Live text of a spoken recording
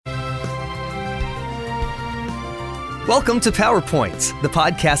Welcome to PowerPoints, the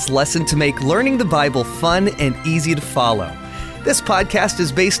podcast lesson to make learning the Bible fun and easy to follow. This podcast is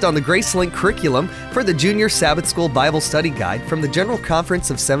based on the GraceLink curriculum for the Junior Sabbath School Bible Study Guide from the General Conference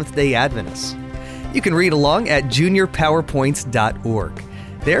of Seventh-day Adventists. You can read along at juniorpowerpoints.org.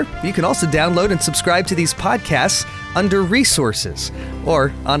 There, you can also download and subscribe to these podcasts under Resources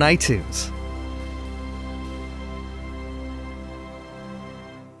or on iTunes.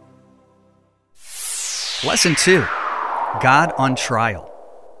 Lesson 2. God on Trial.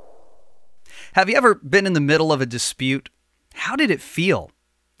 Have you ever been in the middle of a dispute? How did it feel?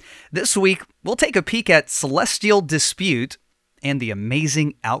 This week, we'll take a peek at celestial dispute and the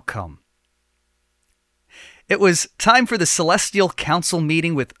amazing outcome. It was time for the celestial council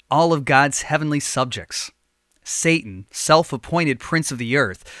meeting with all of God's heavenly subjects. Satan, self-appointed prince of the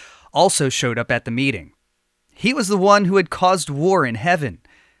earth, also showed up at the meeting. He was the one who had caused war in heaven.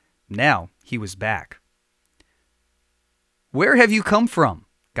 Now he was back. "Where have you come from?"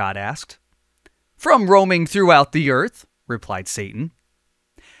 God asked. "From roaming throughout the earth," replied Satan.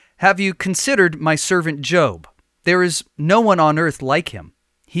 "Have you considered my servant Job? There is no one on earth like him.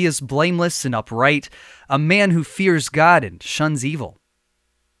 He is blameless and upright, a man who fears God and shuns evil."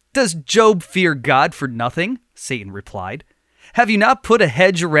 "Does Job fear God for nothing?" Satan replied. "Have you not put a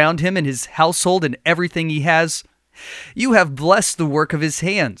hedge around him and his household and everything he has? You have blessed the work of his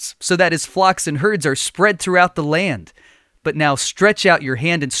hands, so that his flocks and herds are spread throughout the land. But now stretch out your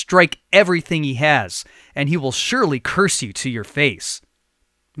hand and strike everything he has, and he will surely curse you to your face."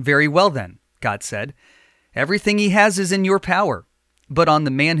 "Very well then," God said. "Everything he has is in your power, but on the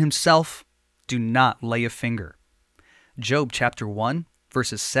man himself, do not lay a finger." Job chapter 1,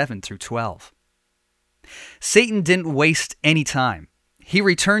 verses 7 through 12. Satan didn't waste any time. He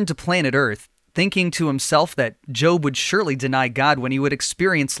returned to planet Earth, thinking to himself that Job would surely deny God when he would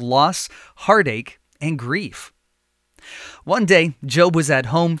experience loss, heartache, and grief. One day, Job was at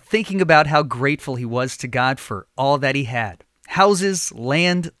home thinking about how grateful he was to God for all that he had: houses,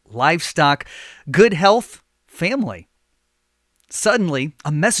 land, livestock, good health, family. Suddenly,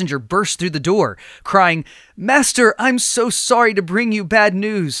 a messenger burst through the door, crying, "Master, I'm so sorry to bring you bad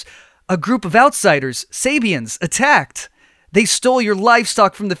news. A group of outsiders, Sabians, attacked. They stole your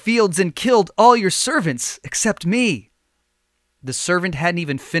livestock from the fields and killed all your servants, except me." The servant hadn't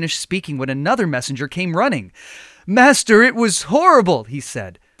even finished speaking when another messenger came running. "Master, it was horrible," he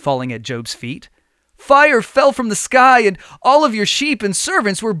said, falling at Job's feet. "Fire fell from the sky, and all of your sheep and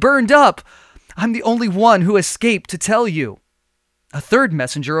servants were burned up. I'm the only one who escaped to tell you." A third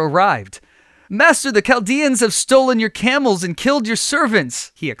messenger arrived. "Master, the Chaldeans have stolen your camels and killed your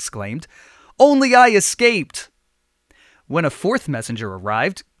servants," he exclaimed. "Only I escaped." When a fourth messenger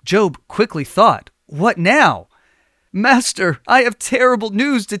arrived, Job quickly thought, "What now?" "Master, I have terrible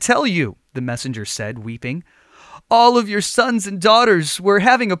news to tell you," the messenger said, weeping. "All of your sons and daughters were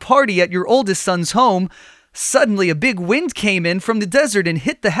having a party at your oldest son's home. Suddenly, a big wind came in from the desert and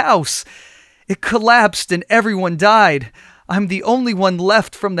hit the house. It collapsed and everyone died. I'm the only one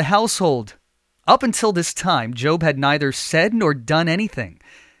left from the household." Up until this time, Job had neither said nor done anything.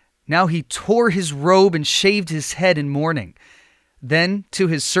 Now he tore his robe and shaved his head in mourning. Then, to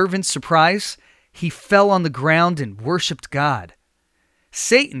his servant's surprise, he fell on the ground and worshipped God.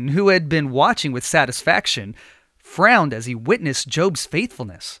 Satan, who had been watching with satisfaction, frowned as he witnessed Job's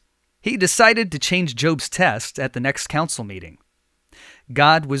faithfulness. He decided to change Job's test at the next council meeting.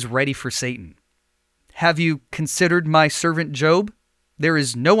 God was ready for Satan. "Have you considered my servant Job? There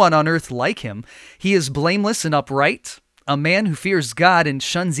is no one on earth like him. He is blameless and upright, a man who fears God and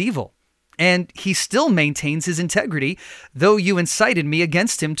shuns evil. And he still maintains his integrity, though you incited me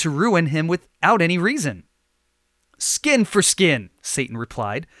against him to ruin him without any reason." "Skin for skin," Satan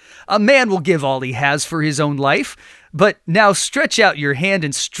replied. "A man will give all he has for his own life. But now stretch out your hand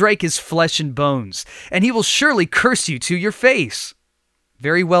and strike his flesh and bones, and he will surely curse you to your face."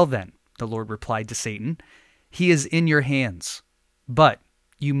 "Very well then," the Lord replied to Satan. "He is in your hands, but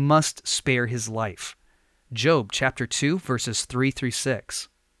you must spare his life." Job chapter 2, verses 3 through 6.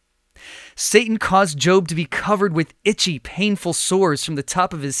 Satan caused Job to be covered with itchy, painful sores from the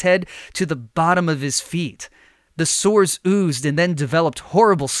top of his head to the bottom of his feet. The sores oozed and then developed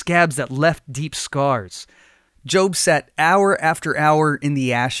horrible scabs that left deep scars. Job sat hour after hour in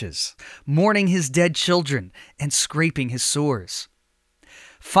the ashes, mourning his dead children and scraping his sores.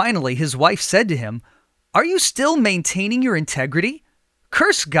 Finally, his wife said to him, "Are you still maintaining your integrity?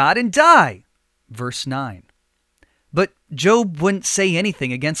 Curse God and die." Verse 9. But Job wouldn't say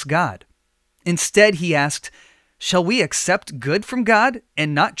anything against God. Instead, he asked, "Shall we accept good from God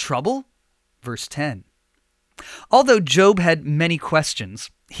and not trouble?" Verse 10. Although Job had many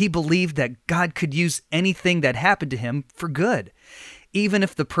questions, he believed that God could use anything that happened to him for good, even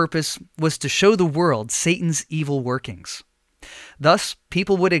if the purpose was to show the world Satan's evil workings. Thus,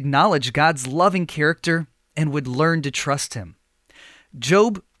 people would acknowledge God's loving character and would learn to trust him.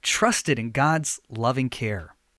 Job trusted in God's loving care.